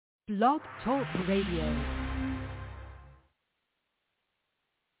Blog Talk Radio.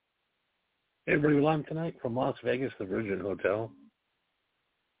 Hey everybody, we're live tonight from Las Vegas, the Virgin Hotel.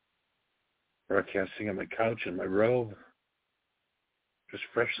 Broadcasting on my couch in my robe. Just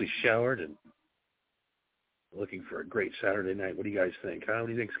freshly showered and looking for a great Saturday night. What do you guys think, huh? What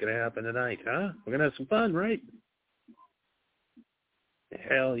do you think's going to happen tonight, huh? We're going to have some fun, right?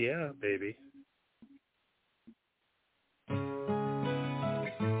 Hell yeah, baby.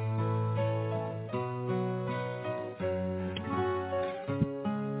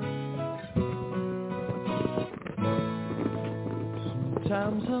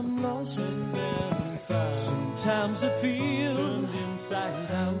 Sometimes I'm lost and found. Sometimes I feel turned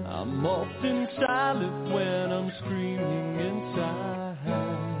inside out. I'm often silent when I'm screaming inside.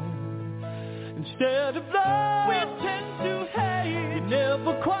 Instead of love, we tend to hate. We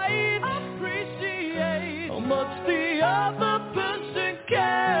never quite appreciate how much the other person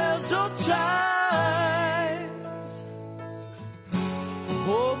cares or tries.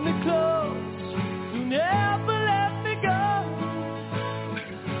 Hold me close, you never let me go.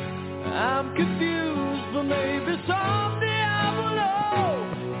 I'm confused, but maybe someday I will know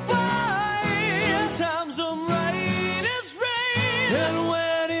why. Sometimes I'm right as rain, and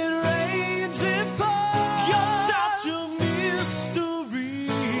when it rains it pours. You're such a mystery.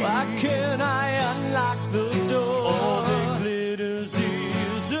 Why can't I unlock the door? All that glitters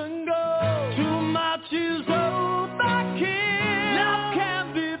is and gold. Too much is overkill. Love can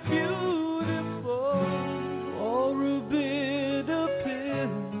be beautiful or a bitter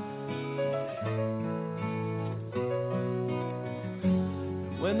pill.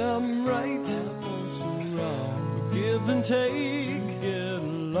 When I'm right, I'm also wrong. Give and take, get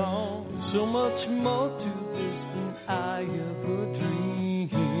along. So much more to this than I ever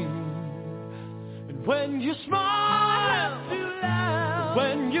dreamed. And when you smile, too loud.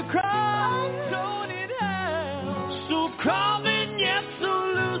 When you cry, tone it out. So calm and yet so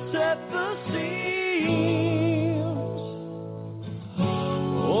loose at the seams.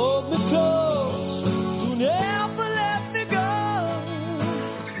 Hold me close, do never let me go.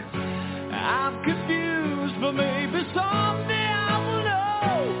 I'm confused, but maybe someday I will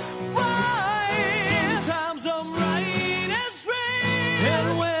know why. Sometimes I'm right as rain, and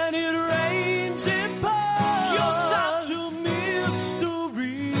when it rains it pours. You're such a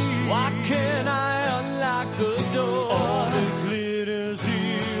mystery. Why can't I unlock the door? All that glitters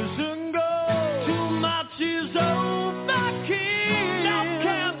is and gold. Too much is overkill. Love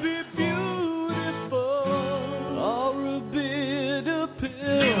can be beautiful or a bitter pill.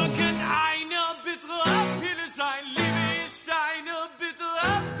 Liebe kann eine bittere Pille sein. Liebe ist eine bittere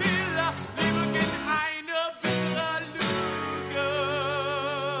Pille. Liebe kann eine bittere Lüge.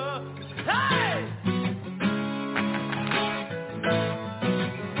 Hey!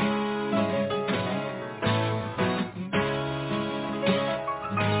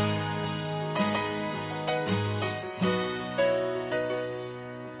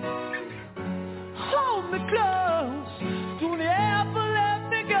 Hold me close, don't ever let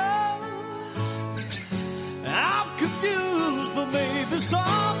me go. I'm confused, but maybe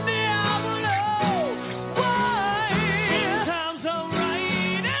someday I will know why. Sometimes I'm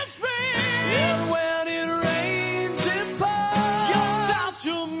right as rain, and when it rains it pours. You're such a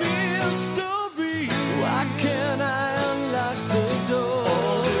mystery. Why can't I unlock the door?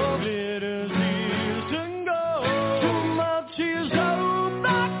 All that glitters is and gold. Too much is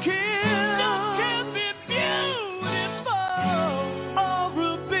overkill. Love can be beautiful or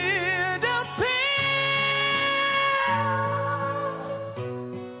a bitter pill.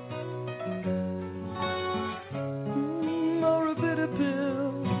 Or a bitter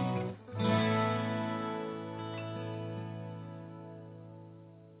pill.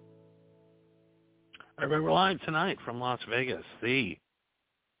 Everybody, we're live tonight from Las Vegas, the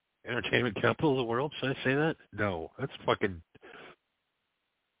entertainment capital of the world. Should I say that? No, that's fucking...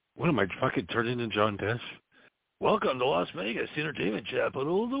 What am I, fucking turning into John Tesh? Welcome to Las Vegas, the entertainment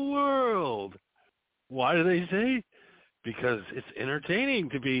capital of the world. Why do they say? Because it's entertaining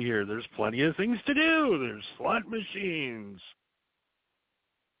to be here. There's plenty of things to do. There's slot machines.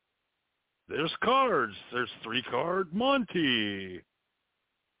 There's cards. There's 3-card Monty.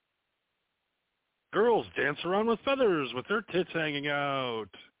 Girls dance around with feathers with their tits hanging out.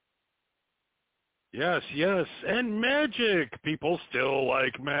 Yes, yes, and magic. People still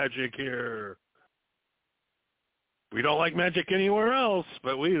like magic here. We don't like magic anywhere else,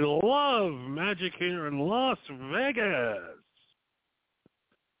 but we love magic here in Las Vegas.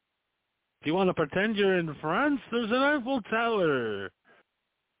 If you want to pretend you're in France, there's an Eiffel Tower.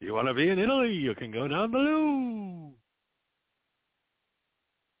 You want to be in Italy, you can go down below.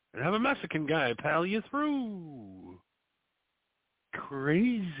 and have a Mexican guy pal you through.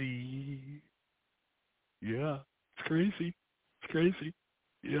 Crazy. Yeah, it's crazy. It's crazy.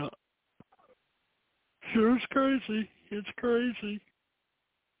 Yeah. Sure, it's crazy. It's crazy.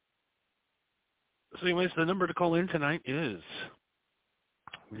 So anyways, the number to call in tonight is,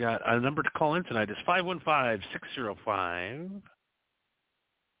 we got a number to call in tonight is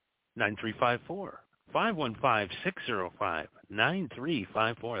 515-605-9354.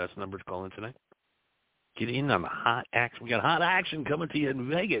 515-605-9354. That's the number to call in tonight. Get in on the hot action. We got hot action coming to you in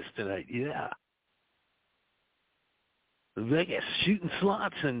Vegas tonight. Yeah. Vegas, shooting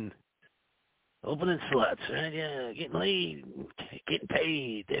slots and opening slots. Right? Yeah, getting laid, getting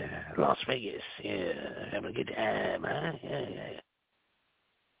paid. Las Vegas. Yeah, having a good time. Huh? Yeah.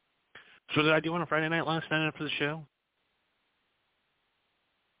 So what did I do on a Friday night last night after the show?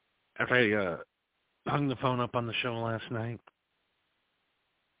 After I hung the phone up on the show last night,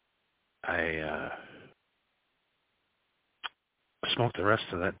 I smoked the rest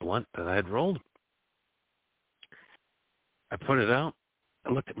of that blunt that I had rolled. I put it out.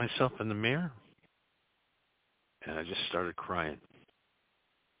 I looked at myself in the mirror, and I just started crying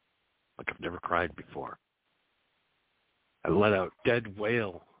like I've never cried before. I let out dead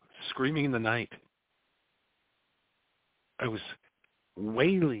wail, screaming in the night. I was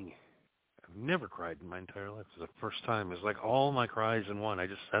wailing. I've never cried in my entire life. It was the first time. It was like all my cries in one. I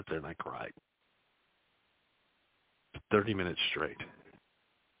just sat there and I cried. 30 minutes straight.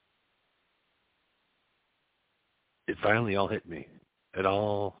 It finally all hit me. It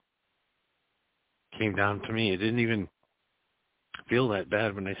all came down to me. It didn't even feel that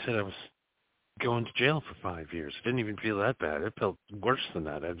bad when I said I was going to jail for 5 years. It didn't even feel that bad. It felt worse than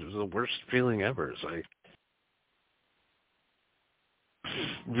that. It was the worst feeling ever. As I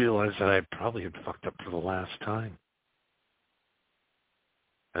realized that I probably had fucked up for the last time.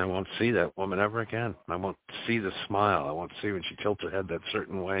 And I won't see that woman ever again. I won't see the smile. I won't see when she tilts her head that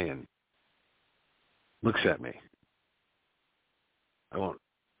certain way and looks at me. I won't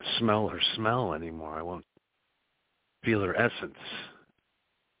smell her smell anymore. I won't feel her essence.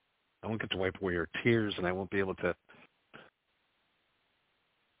 I won't get to wipe away her tears, and I won't be able to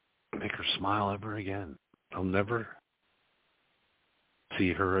make her smile ever again. I'll never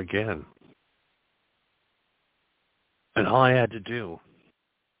see her again. And all I had to do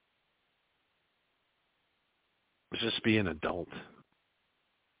was just be an adult.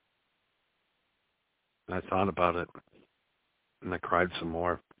 And I thought about it, and I cried some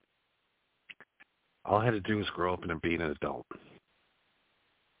more. All I had to do was grow up and be an adult.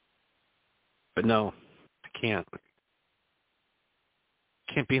 But no, I can't. I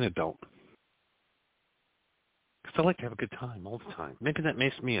can't be an adult. Because I like to have a good time all the time. Maybe that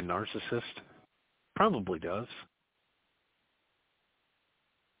makes me a narcissist. Probably does.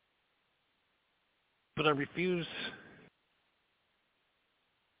 But I refuse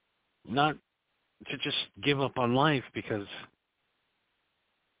not to just give up on life because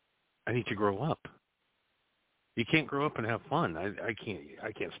I need to grow up. You can't grow up and have fun. I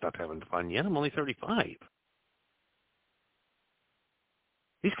can't stop having fun yet. I'm only 35.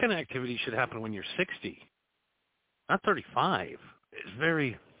 These kind of activities should happen when you're 60, not 35. It's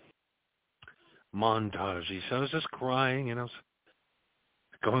very montagey. So I was just crying, I was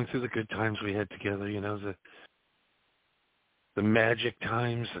going through the good times we had together, the magic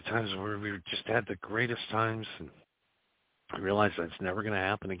times, the times where we just had the greatest times. And I realized that it's never going to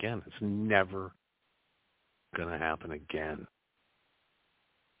happen again. It's never going to happen again.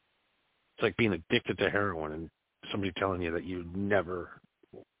 It's like being addicted to heroin and somebody telling you that you never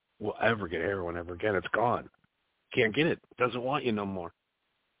will ever get heroin ever again. It's gone. Can't get it. Doesn't want you no more.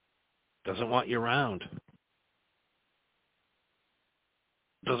 Doesn't want you around.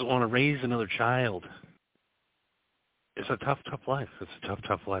 Doesn't want to raise another child. It's a tough, tough life. It's a tough,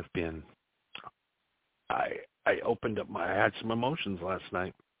 tough life being. I opened up I had some emotions last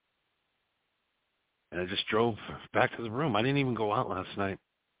night. And I just drove back to the room. I didn't even go out last night.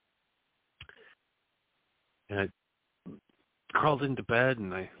 And I crawled into bed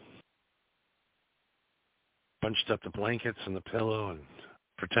and I bunched up the blankets and the pillow and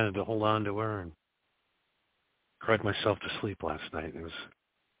pretended to hold on to her and cried myself to sleep last night. It was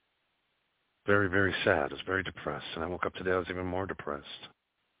very, very sad. I was very depressed. And I woke up today, I was even more depressed.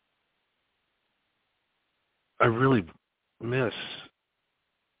 I really miss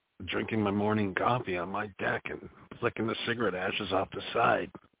drinking my morning coffee on my deck and flicking the cigarette ashes off the side,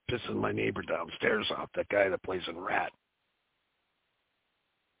 pissing my neighbor downstairs off, that guy that plays in Rat.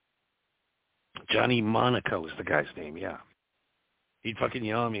 Johnny Monaco is the guy's name, yeah. He'd fucking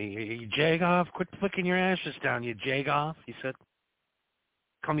yell at me, "You jag off, quit flicking your ashes down, you jag off," he said.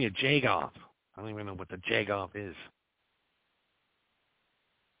 Call me a jagoff. I don't even know what the jagoff is.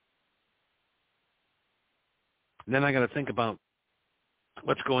 And then I got to think about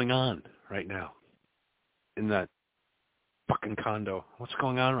what's going on right now in that fucking condo. What's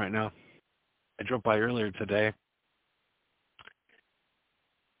going on right now? I drove by earlier today,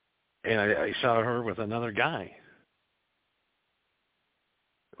 and I saw her with another guy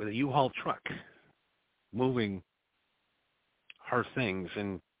with a U-Haul truck moving her things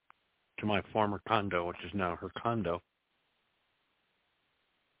into my former condo, which is now her condo.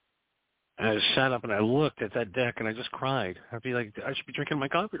 And I just sat up and I looked at that deck and I just cried. I'd be like, I should be drinking my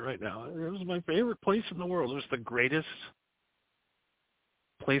coffee right now. It was my favorite place in the world. It was the greatest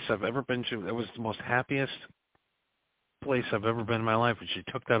place I've ever been to. It was the most happiest place I've ever been in my life, and she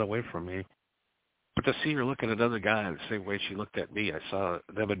took that away from me. But to see her looking at other guys the same way she looked at me, I saw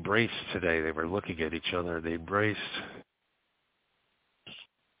them embrace today. They were looking at each other. They embraced,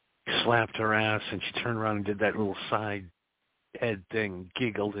 slapped her ass, and she turned around and did that little side head thing,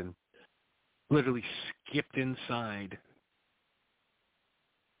 giggled, and literally skipped inside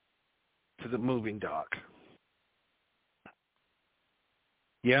to the moving dock.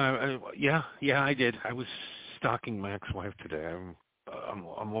 Yeah, I did. I was stalking my ex-wife today.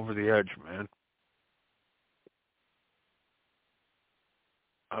 I'm over the edge, man.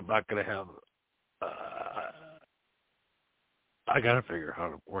 I'm not gonna have. I gotta figure how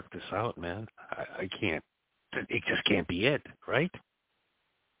to work this out, man. I can't. It just can't be it, right?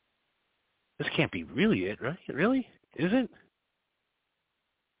 This can't be really it, right? Really? Is it?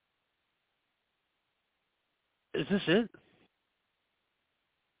 Is this it?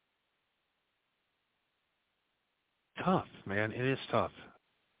 Tough, man. It is tough.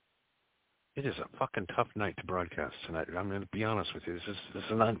 It is a fucking tough night to broadcast tonight. I'm going to be honest with you. This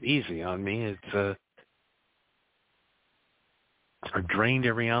is not easy on me. It's I drained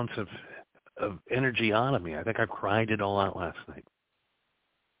every ounce of energy out of me. I think I cried it all out last night.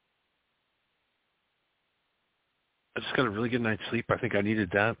 I just got a really good night's sleep. I think I needed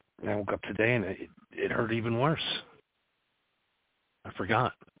that. And I woke up today and it hurt even worse. I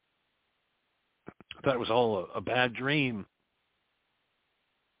forgot. I thought it was all a bad dream.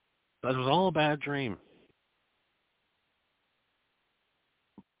 That was all a bad dream.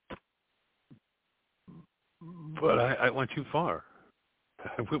 But I went too far.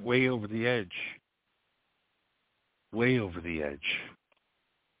 I went way over the edge. Way over the edge.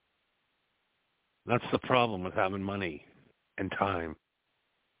 That's the problem with having money and time.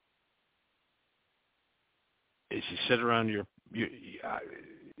 Is you sit around you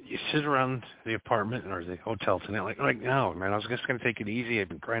sit around the apartment or the hotel tonight, like right now, man. I was just gonna take it easy. I've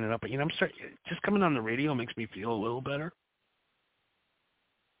been grinding up, but I'm just coming on the radio makes me feel a little better.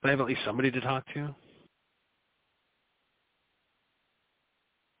 But I have at least somebody to talk to.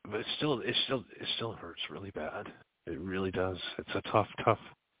 But it still hurts really bad. It really does. It's a tough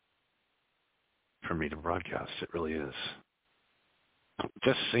for me to broadcast. It really is.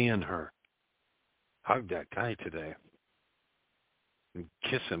 Just seeing her hug that guy today and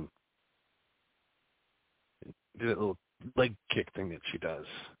kiss him, and do that little leg kick thing that she does.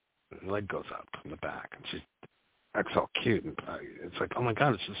 Her leg goes up from the back, and she acts all cute. And it's like, oh my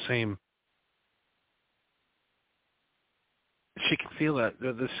God, it's the same. She can feel that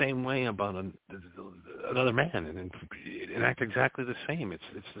the same way about another man, and act exactly the same. It's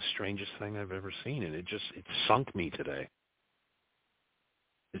the strangest thing I've ever seen, and it sunk me today.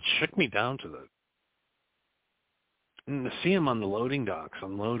 It shook me down and to see him on the loading docks,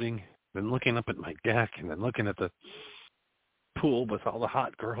 unloading, then looking up at my deck, and then looking at the pool with all the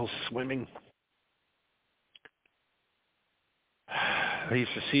hot girls swimming. They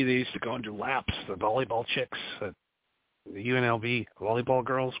used to go and do laps, the volleyball chicks, the UNLV volleyball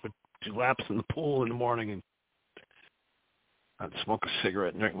girls would do laps in the pool in the morning, and I'd smoke a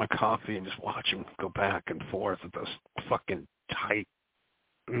cigarette and drink my coffee and just watch them go back and forth with those fucking tight.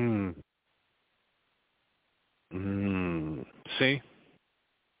 See?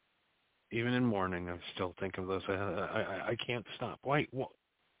 Even in morning, I still think of those. I can't stop. Why?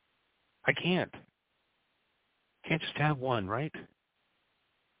 I can't. Can't just have one, right?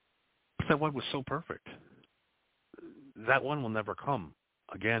 But that one was so perfect. That one will never come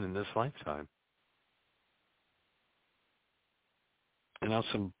again in this lifetime. And now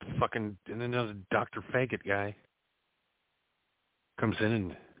and then another Dr. Faggot guy comes in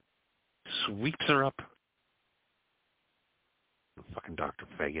and sweeps her up. Fucking Dr.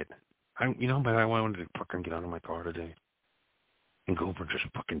 Faggot. But I wanted to fucking get out of my car today and go over and just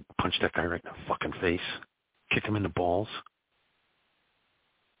fucking punch that guy right in the fucking face. Kick him in the balls.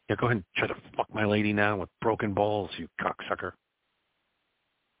 Yeah, go ahead and try to fuck my lady now with broken balls, you cocksucker.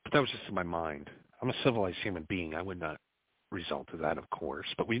 But that was just in my mind. I'm a civilized human being. I would not result to that, of course.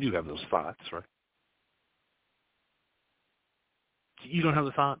 But we do have those thoughts, right? You don't have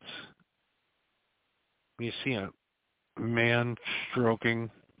the thoughts? When you see a man stroking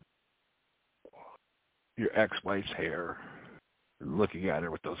your ex-wife's hair, looking at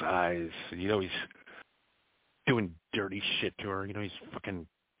her with those eyes, and you know he's doing dirty shit to her. You know he's fucking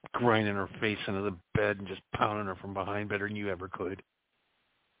grinding her face into the bed and just pounding her from behind better than you ever could.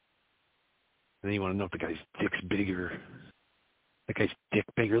 And then you want to know if the guy's dick's bigger. That guy's dick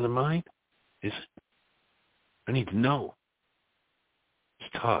bigger than mine? Is it? I need to know. It's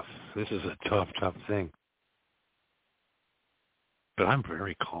tough. This is a tough thing. But I'm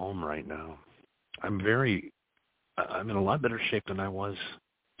very calm right now. I'm in a lot better shape than I was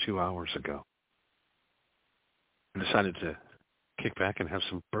 2 hours ago. I decided to kick back and have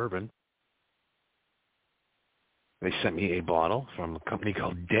some bourbon. They sent me a bottle from a company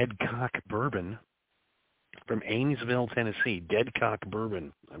called Dead Cock Bourbon from Ainsville, Tennessee. Dead Cock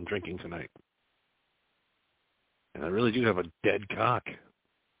Bourbon I'm drinking tonight. And I really do have a dead cock.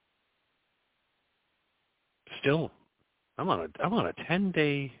 Still, I'm on a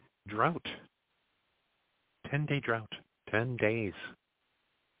 10-day drought. 10-day drought. 10 days.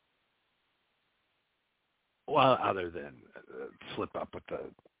 Well, other than slip up with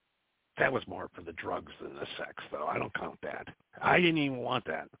that was more for the drugs than the sex, though. I don't count that. I didn't even want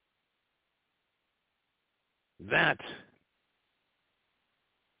that. That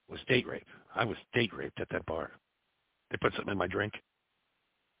was date rape. I was date raped at that bar. They put something in my drink.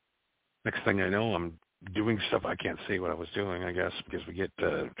 Next thing I know, I'm doing stuff I can't say what I was doing, I guess, because we get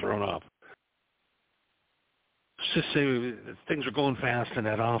thrown off. Let's just say things were going fast in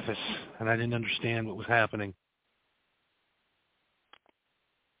that office, and I didn't understand what was happening.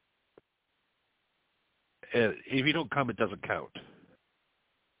 If you don't come, it doesn't count.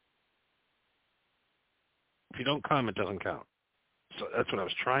 If you don't come, it doesn't count. So that's what I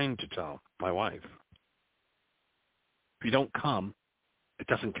was trying to tell my wife. If you don't come, it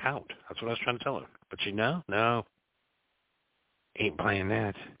doesn't count. That's what I was trying to tell her. But she, no, ain't playing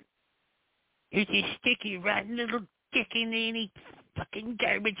that. You just stick your rotten little dick in any fucking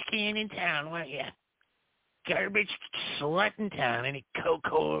garbage can in town, won't you? Garbage slut in town, any coke.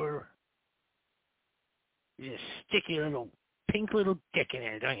 You just stick your little pink little dick in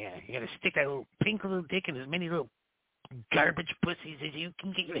there, don't you? You gotta stick that little pink little dick in as many little garbage pussies as you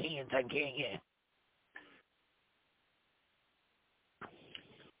can get your hands on, can't you?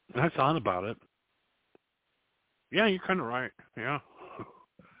 I thought about it. Yeah, you're kind of right. Yeah.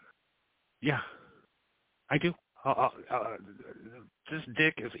 Yeah, I do. This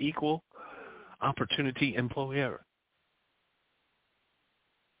dick is equal opportunity employer.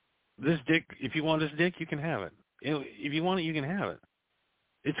 This dick, if you want this dick, you can have it. If you want it, you can have it.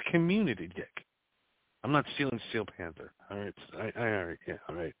 It's community dick. I'm not stealing Steel Panther. All right,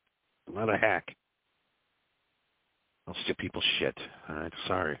 all right. I'm not a hack. I'll steal people's shit. All right,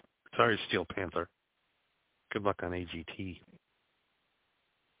 sorry, Steel Panther. Good luck on AGT.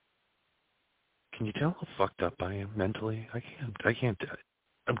 Can you tell how fucked up I am mentally? I can't.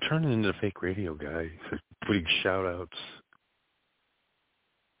 I'm turning into a fake radio guy, putting shout-outs.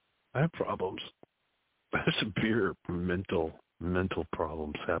 I have problems. I have severe mental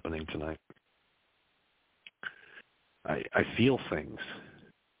problems happening tonight. I feel things.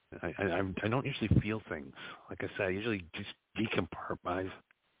 I don't usually feel things. Like I said, I usually just decompartmentalize.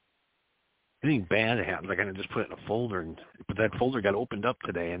 Anything bad happens, I kind of just put it in a folder, but that folder got opened up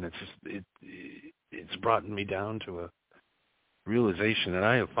today, and it's brought me down to a realization that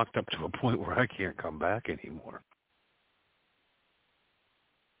I have fucked up to a point where I can't come back anymore.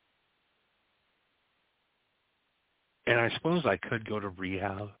 And I suppose I could go to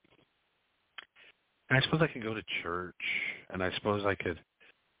rehab, and I suppose I could go to church, and I suppose I could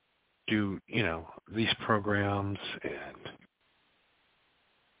do, these programs and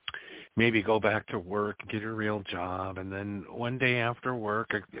maybe go back to work, get a real job, and then one day after work,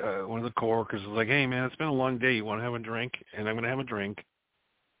 one of the coworkers was like, "Hey, man, it's been a long day. You want to have a drink?" And I'm going to have a drink,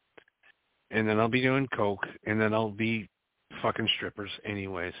 and then I'll be doing coke, and then I'll be fucking strippers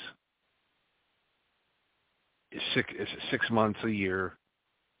anyways. 6 months, a year,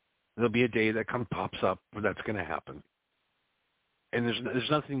 there'll be a day that pops up where that's going to happen. And there's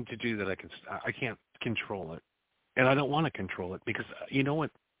nothing to do that I can't control it. And I don't want to control it because, you know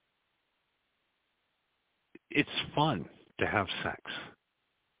what? It's fun to have sex.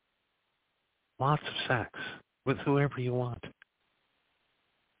 Lots of sex with whoever you want.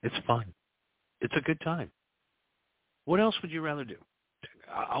 It's fun. It's a good time. What else would you rather do?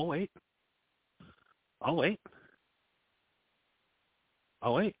 I'll wait.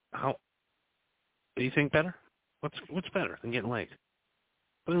 Oh wait, how do you think better? What's better than getting laid?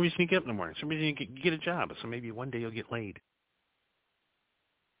 What's the reason you get up in the morning? Some reason you get a job, so maybe one day you'll get laid.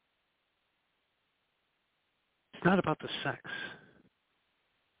 It's not about the sex.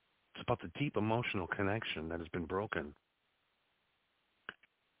 It's about the deep emotional connection that has been broken,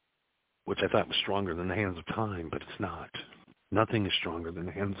 which I thought was stronger than the hands of time, but it's not. Nothing is stronger than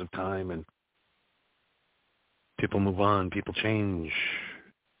the hands of time, and people move on, people change.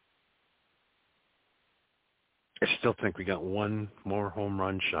 I still think we got one more home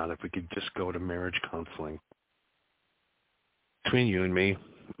run shot if we could just go to marriage counseling. Between you and me,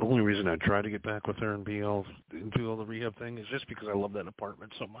 the only reason I try to get back with her and do all the rehab thing is just because I love that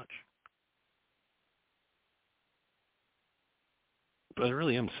apartment so much. But I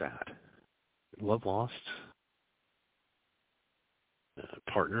really am sad. Love lost.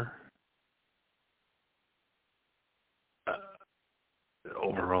 Partner.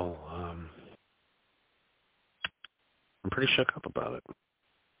 Overall, I'm pretty shook up about it.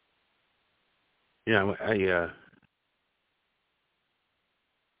 Yeah,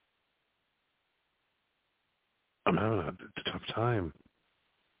 I'm having a tough time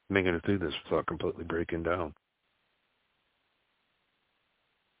making it through this without completely breaking down.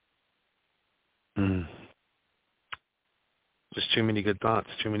 Just too many good thoughts,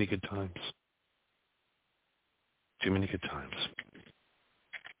 too many good times. Too many good times.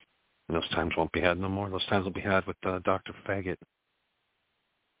 And those times won't be had no more. Those times will be had with Dr. Faggot.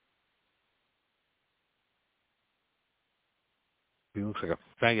 He looks like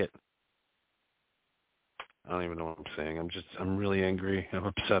a faggot. I don't even know what I'm saying. I'm really angry. I'm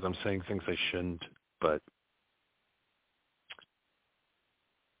upset. I'm saying things I shouldn't, but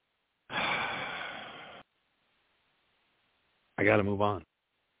I got to move on.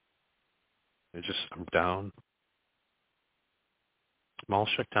 I'm down. I'm all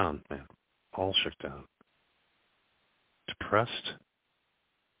shook down, man. All shook down. Depressed.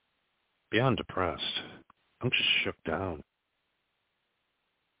 Beyond depressed. I'm just shook down.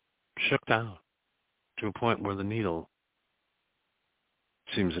 Shook down to a point where the needle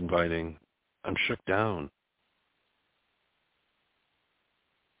seems inviting. I'm shook down.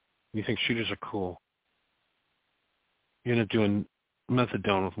 You think shooters are cool. You're not doing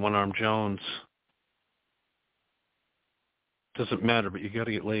methadone with one-armed Jones. Doesn't matter, but you got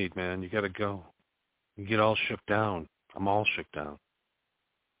to get laid, man. You got to go. You get all shook down. I'm all shook down.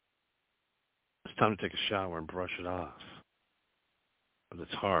 It's time to take a shower and brush it off. But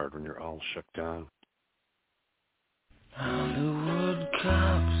it's hard when you're all shook down. Hollywood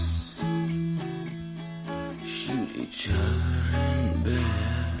cops shoot each other in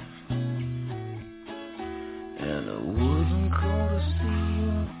bed, and I wouldn't go to see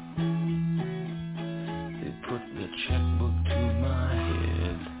you. They put the checkbook to my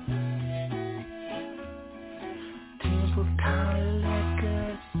head. Temple Town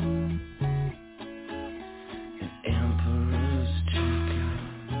Liquors and Emperor's Chicken.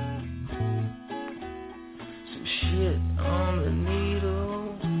 Some shit on the needle,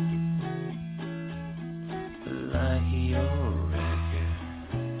 like your record.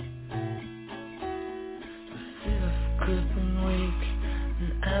 The fifth gripping week,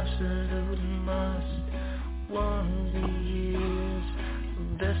 an absolute must. One of the years, the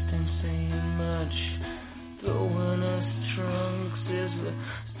best ain't saying much. Throwing us trunks as we're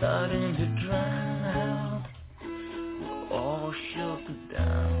starting to drown. We're all shook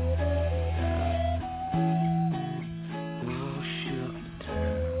down.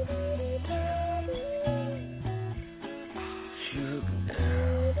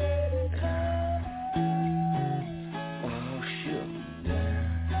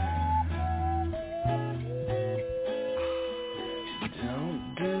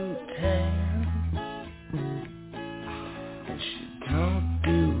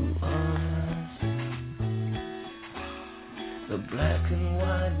 Black and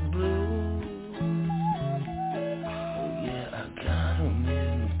white blues. Oh yeah, I got 'em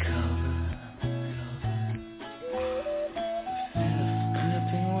in color. Fifth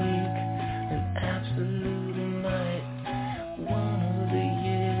gripping week, an absolute might. One of the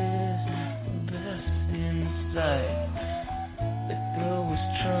years, the best in sight. They throw us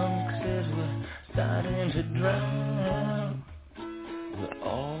trunks as we're starting to drown. We're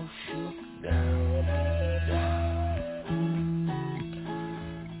all shook down.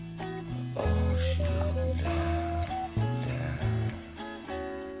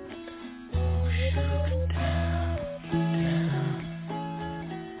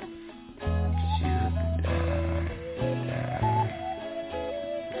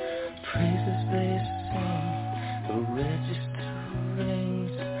 Praises they sing, the register ring.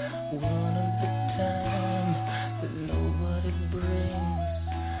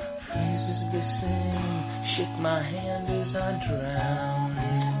 my hand as I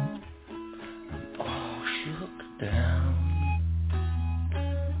drown. All shook down.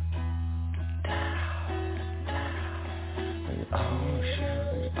 All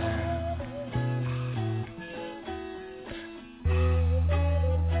shook down.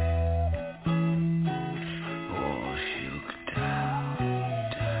 All shook down,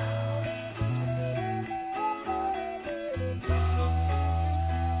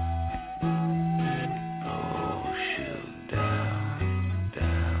 all shook down,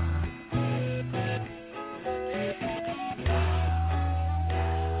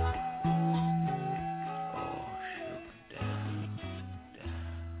 all shook down.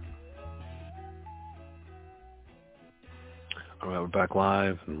 All right, we're back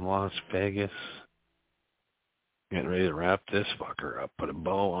live in Las Vegas. Getting ready to wrap this fucker up, put a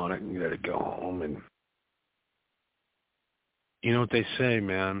bow on it, and let it go home. And you know what they say,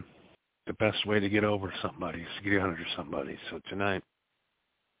 man? The best way to get over somebody is to get under somebody. So tonight,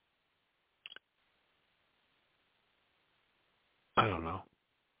 I don't know.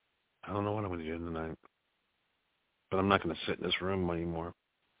 I don't know what I'm going to do tonight. But I'm not going to sit in this room anymore.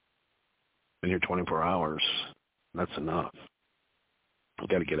 Been here 24 hours. That's enough. I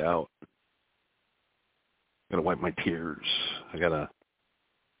got to get out. I got to wipe my tears. I got to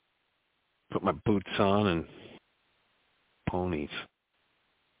put my boots on and ponies.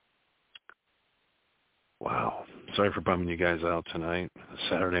 Wow. Sorry for bumming you guys out tonight.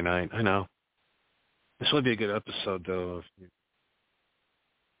 Saturday night. I know. This would be a good episode, though, if you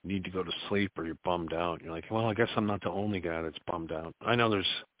need to go to sleep or you're bummed out. You're like, well, I guess I'm not the only guy that's bummed out. I know there's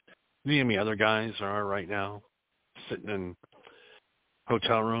many other guys are right now sitting in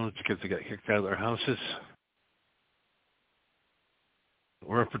hotel rooms because they got kicked out of their houses.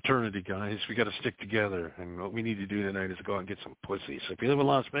 We're a fraternity, guys. We got to stick together. And what we need to do tonight is go out and get some pussy. So if you live in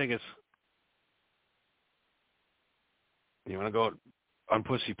Las Vegas, you want to go on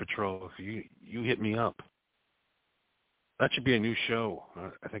Pussy Patrol, you hit me up. That should be a new show.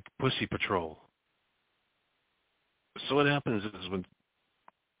 I think Pussy Patrol. So what happens is when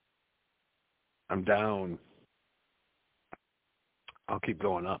I'm down, I'll keep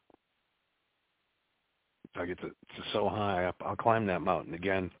going up. If I get to so high up, I'll climb that mountain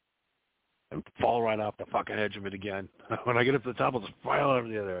again and fall right off the fucking edge of it again. When I get up to the top, I'll just file over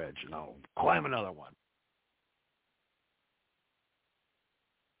the other edge and I'll climb another one.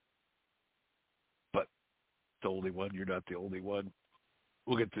 But the only one, you're not the only one.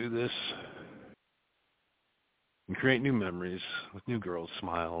 We'll get through this and create new memories with new girls'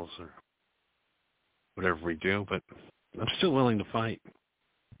 smiles or whatever we do, but I'm still willing to fight.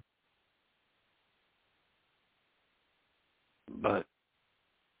 But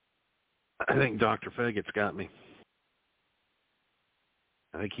I think Dr. Faggot's got me.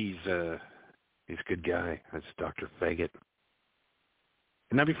 I think he's a good guy. That's Dr. Faggot.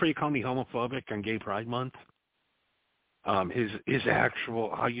 And now before you call me homophobic on Gay Pride Month, his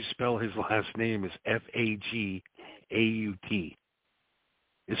actual, how you spell his last name is Fagaut.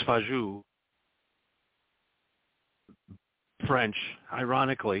 It's Fajoux. French,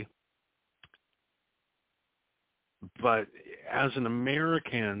 ironically. But as an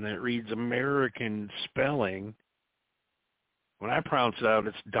American that reads American spelling, when I pronounce it out,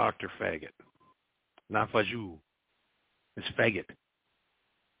 it's Dr. Faggot, not Fajoux. It's Faggot.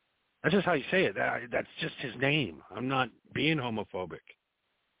 That's just how you say it. That's just his name. I'm not being homophobic.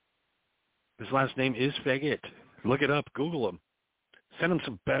 His last name is Faggot. Look it up. Google him. Send him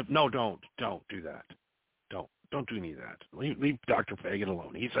some. No, don't do that. Don't do any of that. Leave Dr. Faggot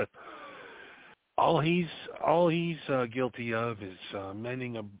alone. All he's guilty of is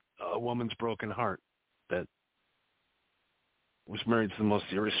mending a woman's broken heart that was married to the most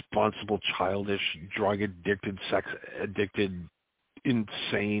irresponsible, childish, drug-addicted, sex-addicted,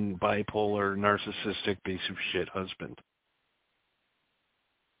 insane, bipolar, narcissistic, piece of shit husband.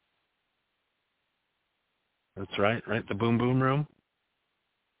 That's right? The Boom Boom Room?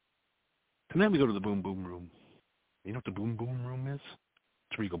 Tonight we go to the Boom Boom Room. You know what the Boom Boom Room is?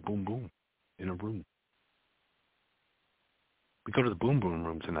 It's where you go boom boom in a room. We go to the Boom Boom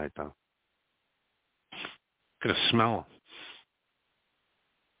Room tonight, though. Gonna smell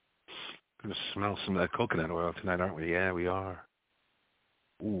some of that coconut oil tonight, aren't we? Yeah, we are.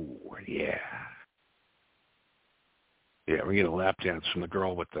 Ooh, yeah. Yeah, we're getting a lap dance from the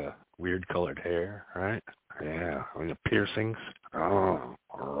girl with the weird colored hair, right? Yeah, I mean, the piercings. Oh,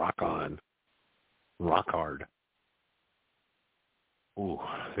 rock on. Rock hard. Ooh,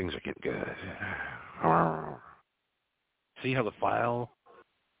 things are getting good. See how the file,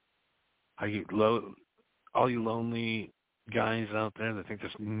 all you lonely guys out there that think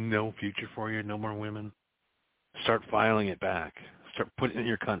there's no future for you, no more women, Start filing it back. Start putting it in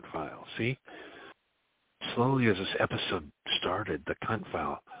your cunt file. See? Slowly as this episode started, the cunt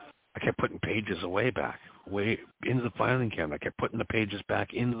file, I kept putting pages way into the filing cabinet. I kept putting the pages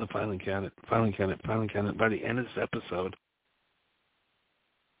back into the filing cabinet. By the end of this episode,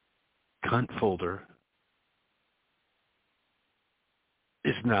 cunt folder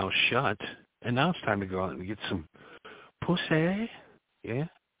is now shut, and now it's time to go out and get some pussy. Yeah.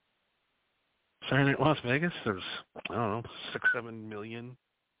 Saturday Night Las Vegas, there's, I don't know, 6-7 million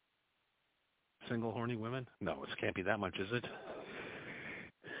single horny women. No, it can't be that much, is it?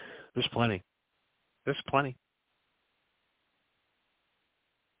 There's plenty. It's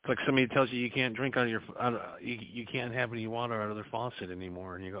like somebody tells you can't drink out of you can't have any water out of their faucet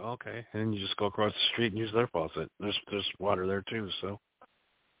anymore, and you go, okay, and then you just go across the street and use their faucet. There's water there too, so.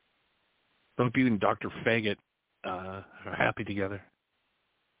 Hope you and Dr. Faggot are happy together.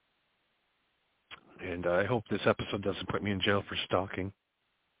 And I hope this episode doesn't put me in jail for stalking.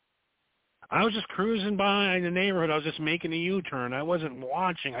 I was just cruising by the neighborhood. I was just making a U-turn. I wasn't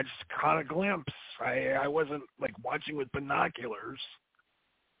watching. I just caught a glimpse. I wasn't, like, watching with binoculars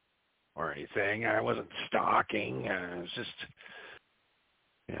or anything. I wasn't stalking. I was just...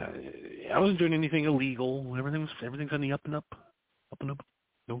 I wasn't doing anything illegal. Everything's on the up and up. Up and up.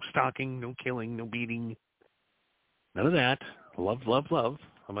 No stalking, no killing, no beating. None of that. Love.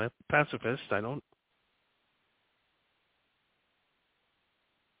 I'm a pacifist.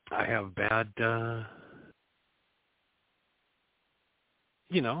 I have bad, I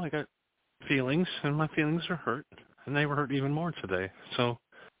got feelings, and my feelings are hurt, and they were hurt even more today. So,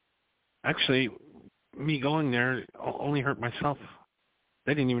 actually, me going there only hurt myself.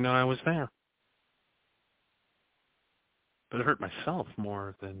 They didn't even know I was there. But it hurt myself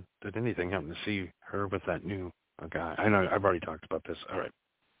more than anything, having to see her with that new guy. I know, I've already talked about this. All right.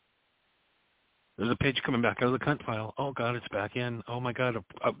 There's a page coming back out of the cunt file. Oh, God, it's back in. Oh, my God,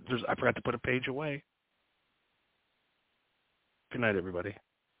 I forgot to put a page away. Good night, everybody.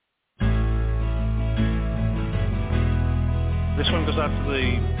 This one goes out to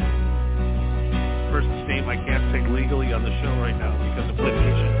the person's name I can't say legally on the show right now because of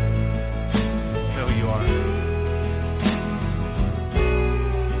litigation. You know who you are.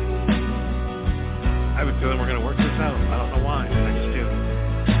 I have a feeling we're going to work this out. I don't know why. I just do.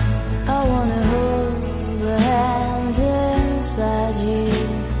 I want to hold the hand inside you.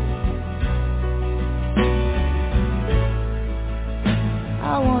 I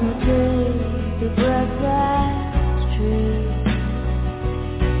want to take the breath that's true.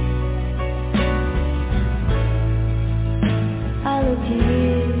 I look to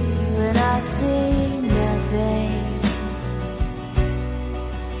you and I see nothing.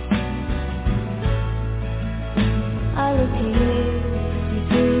 I look to you.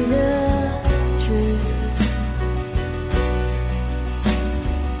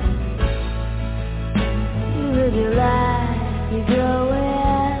 Your life, you go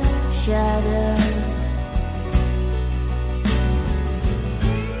in shadows.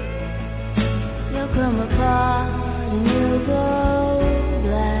 You'll come apart and you'll go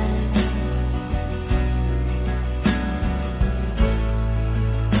black.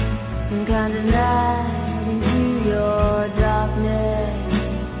 Some kind of night into your darkness.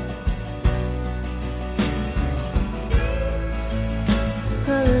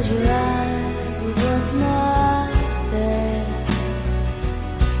 Close your eyes, it was not.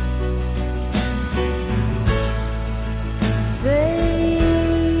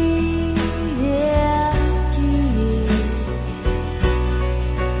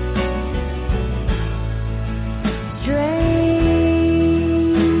 Strange,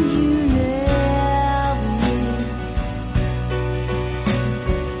 you never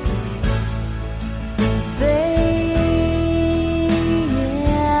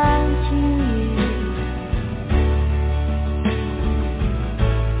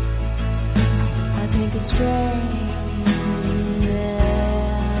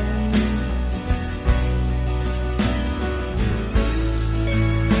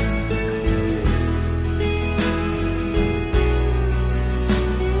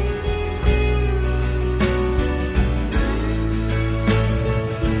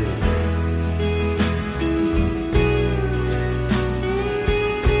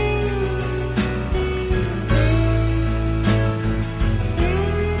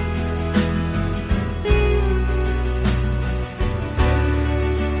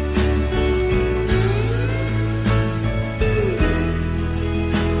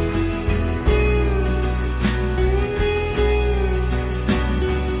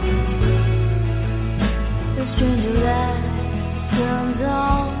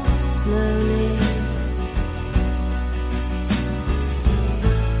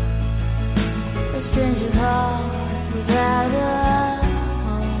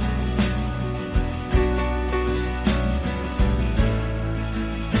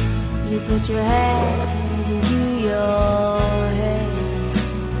put your head